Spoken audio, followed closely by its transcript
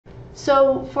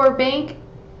So for Bank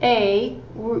A,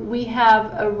 we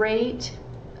have a rate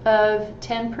of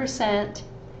 10%.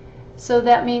 So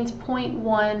that means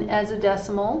 0.1 as a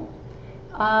decimal.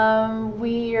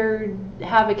 We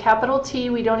have a capital T.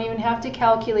 We don't even have to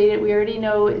calculate it. We already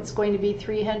know it's going to be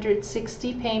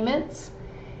 360 payments.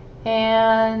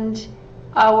 And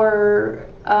our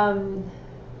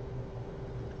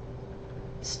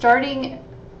starting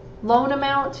loan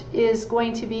amount is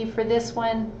going to be, for this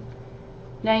one,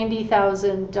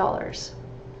 $90,000.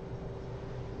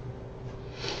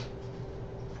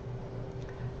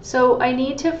 So I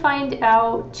need to find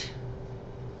out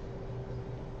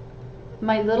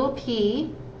my little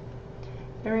p.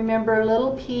 And remember,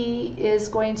 little p is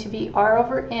going to be r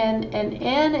over n, and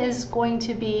n is going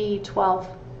to be 12.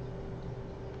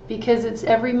 Because it's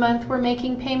every month we're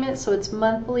making payments, so it's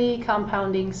monthly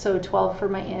compounding, so 12 for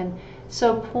my n.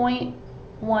 So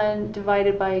 0.1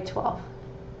 divided by 12.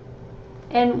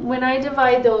 And when I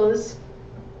divide those,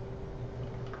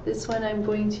 this one I'm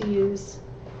going to use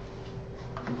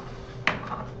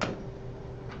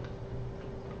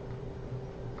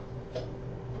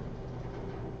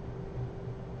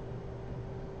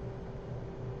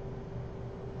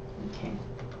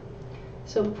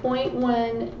So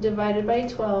 0.1 divided by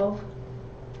 12,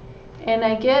 and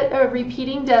I get a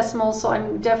repeating decimal, so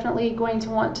I'm definitely going to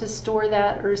want to store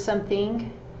that or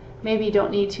something. Maybe you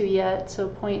don't need to yet, so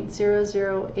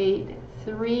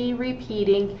 0.0083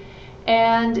 repeating,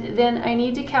 and then I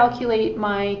need to calculate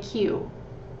my Q.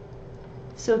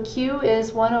 So Q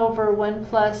is 1 over 1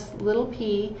 plus little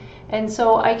p, and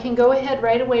so I can go ahead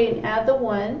right away and add the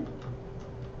 1.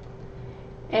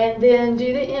 And then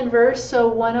do the inverse, so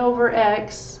 1 over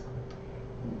x,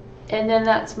 and then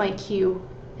that's my Q.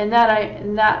 And that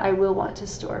I will want to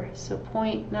store. So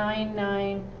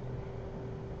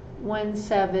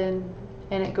 0.9917,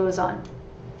 and it goes on.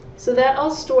 So that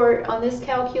I'll store on this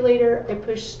calculator. I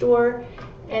push store,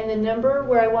 and the number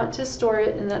where I want to store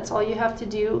it, and that's all you have to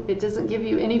do. It doesn't give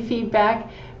you any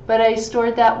feedback, but I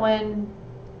stored that one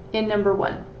in number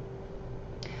 1.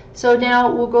 So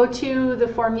now we'll go to the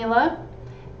formula.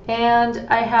 And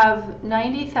I have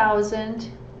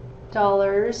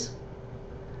 $90,000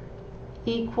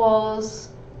 equals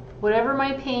whatever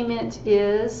my payment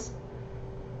is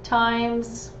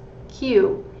times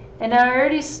Q. And I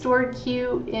already stored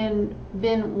Q in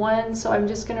bin 1, so I'm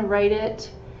just going to write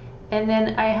it. And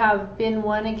then I have bin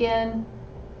 1 again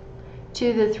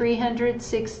to the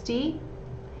 360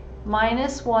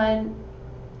 minus 1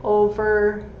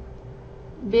 over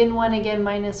bin 1 again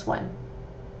minus 1.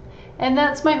 And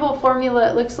that's my whole formula.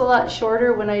 It looks a lot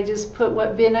shorter when I just put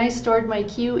what bin I stored my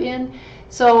Q in.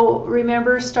 So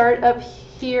remember, start up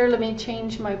here. Let me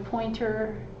change my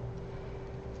pointer.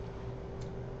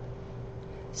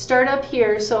 Start up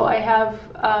here. So I have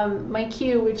my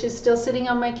Q, which is still sitting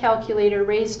on my calculator,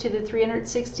 raised to the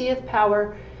 360th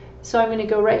power. So I'm going to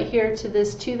go right here to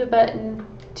this to the button,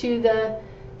 to the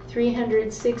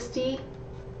 360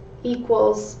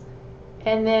 equals,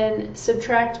 and then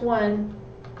subtract 1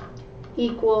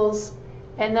 equals,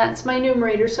 and that's my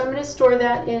numerator. So I'm going to store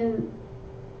that in,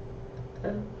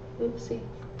 oopsie,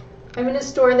 I'm going to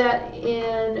store that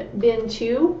in bin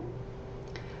 2.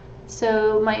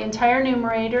 So my entire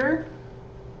numerator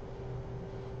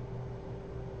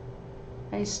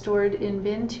I stored in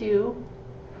bin 2,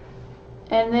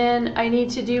 and then I need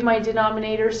to do my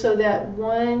denominator, so that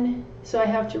 1, so I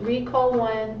have to recall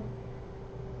 1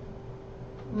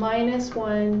 minus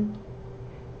 1,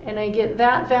 and I get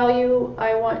that value.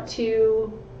 I want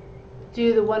to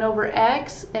do the 1 over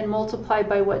x and multiply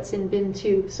by what's in bin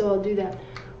 2. So I'll do that.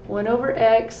 1 over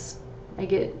x, I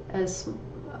get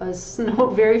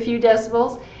very few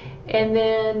decimals, and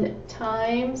then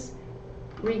times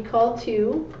recall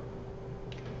 2,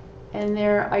 and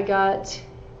there I got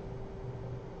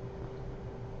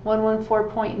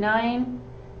 114.9.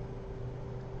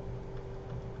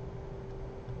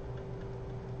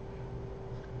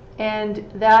 And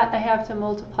that I have to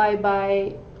multiply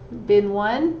by bin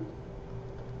 1.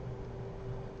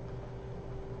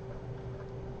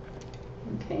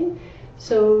 Okay,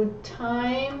 so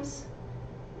times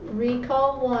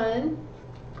recall 1.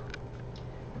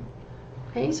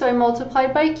 Okay, so I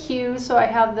multiplied by Q, so I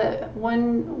have the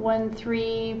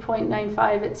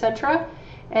 113.95, etc.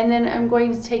 And then I'm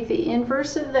going to take the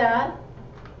inverse of that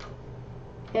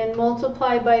and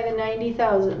multiply by the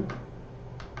 90,000.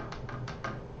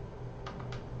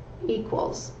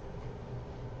 Equals.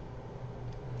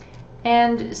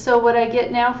 And so what I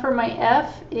get now for my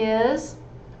F is,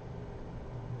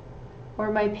 or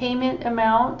my payment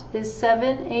amount is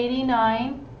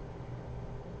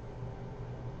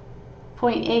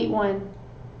 $789.81.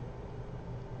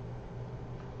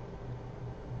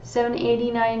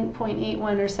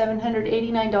 $789.81 or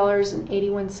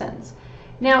 $789.81.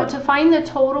 Now to find the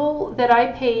total that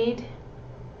I paid,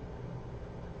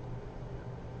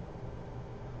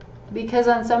 because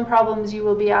on some problems you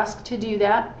will be asked to do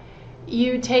that,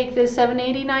 you take the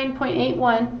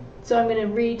 789.81, so I'm going to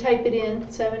retype it in,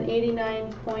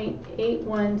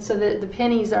 789.81, so that the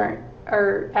pennies are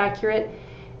accurate,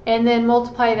 and then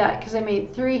multiply that, because I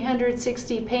made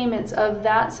 360 payments of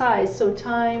that size, so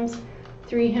times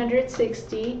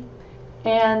 360,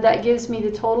 and that gives me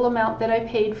the total amount that I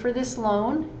paid for this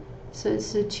loan. So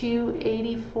it's the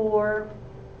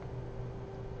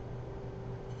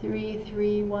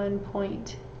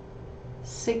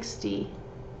 284,331.60.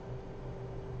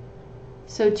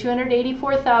 So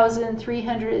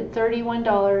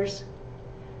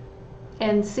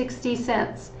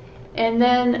 $284,331.60. And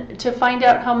then to find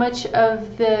out how much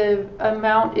of the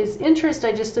amount is interest,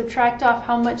 I just subtract off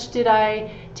how much did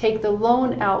I take the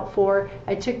loan out for.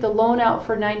 I took the loan out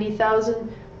for $90,000,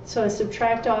 so I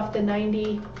subtract off the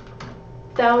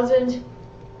 $90,000,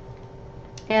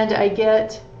 and I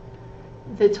get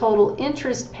the total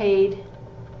interest paid,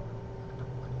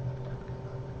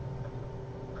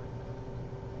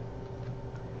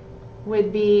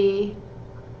 would be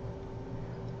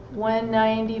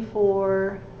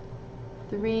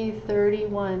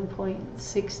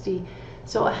 $194,331.60.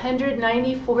 So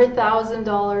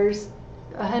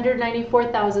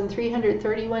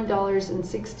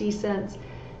 $194,331.60.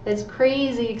 That's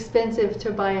crazy expensive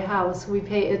to buy a house. We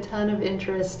pay a ton of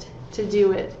interest to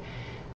do it.